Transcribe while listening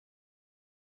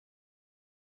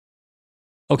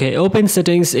Okay, open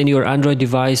settings in your Android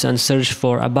device and search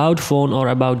for about phone or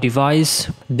about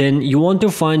device. Then you want to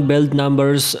find build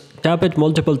numbers. Tap it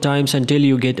multiple times until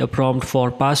you get a prompt for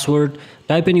password.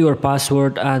 Type in your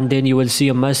password and then you will see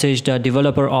a message that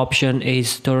developer option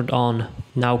is turned on.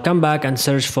 Now come back and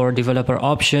search for developer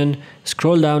option.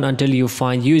 Scroll down until you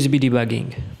find USB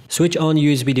debugging. Switch on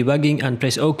USB debugging and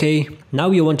press OK. Now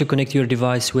you want to connect your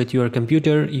device with your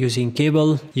computer using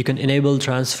cable. You can enable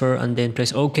transfer and then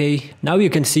press OK. Now you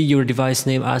can see your device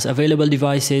name as available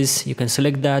devices. You can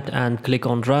select that and click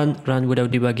on run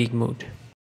without debugging mode.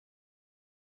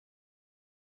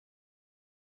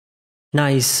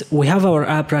 Nice, we have our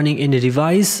app running in the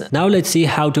device. Now let's see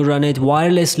how to run it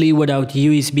wirelessly without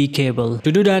USB cable.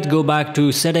 To do that, go back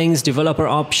to settings, developer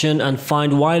option and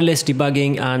find wireless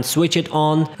debugging and switch it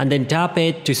on and then tap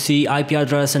it to see IP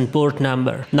address and port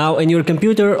number. Now in your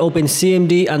computer, open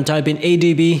CMD and type in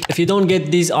ADB. If you don't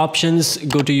get these options,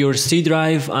 go to your C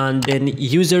drive and then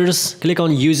users, click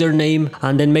on username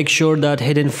and then make sure that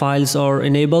hidden files are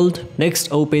enabled. Next,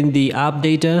 open the app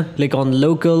data, click on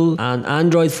local and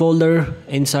Android folder.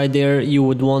 Inside there you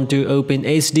would want to open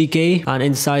SDK and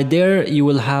inside there you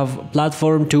will have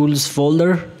platform tools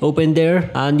folder. Open there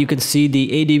and you can see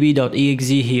the adb.exe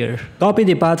here. Copy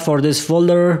the path for this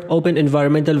folder, open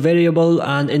environmental variable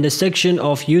and in the section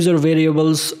of user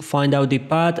variables find out the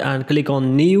path and click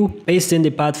on new. Paste in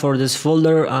the path for this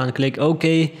folder and click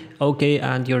OK. Okay,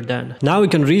 and you're done. Now you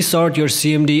can restart your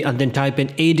CMD and then type in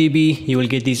ADB. You will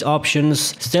get these options.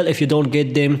 Still, if you don't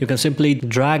get them, you can simply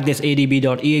drag this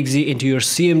adb.exe into your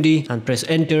CMD and press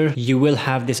enter. You will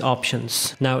have these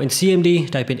options. Now in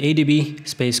CMD, type in adb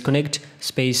space connect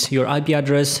space your IP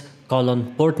address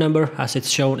port number as it's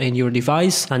shown in your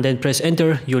device and then press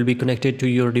enter. You will be connected to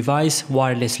your device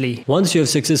wirelessly. Once you have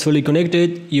successfully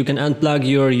connected, you can unplug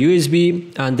your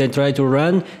USB and then try to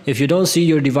run. If you don't see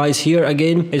your device here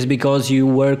again, it's because you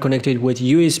were connected with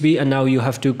USB and now you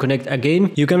have to connect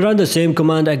again. You can run the same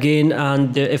command again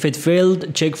and if it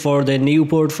failed, check for the new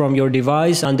port from your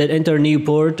device and then enter new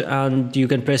port and you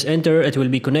can press enter. It will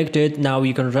be connected. Now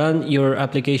you can run your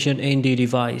application in the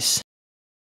device.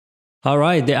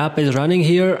 Alright, the app is running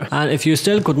here and if you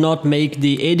still could not make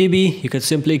the ADB, you can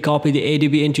simply copy the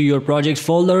ADB into your project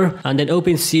folder and then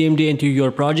open CMD into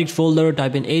your project folder,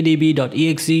 type in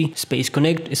adb.exe space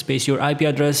connect space your IP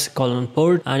address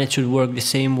port and it should work the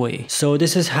same way. So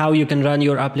this is how you can run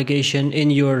your application in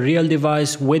your real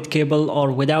device with cable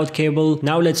or without cable.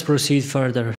 Now let's proceed further.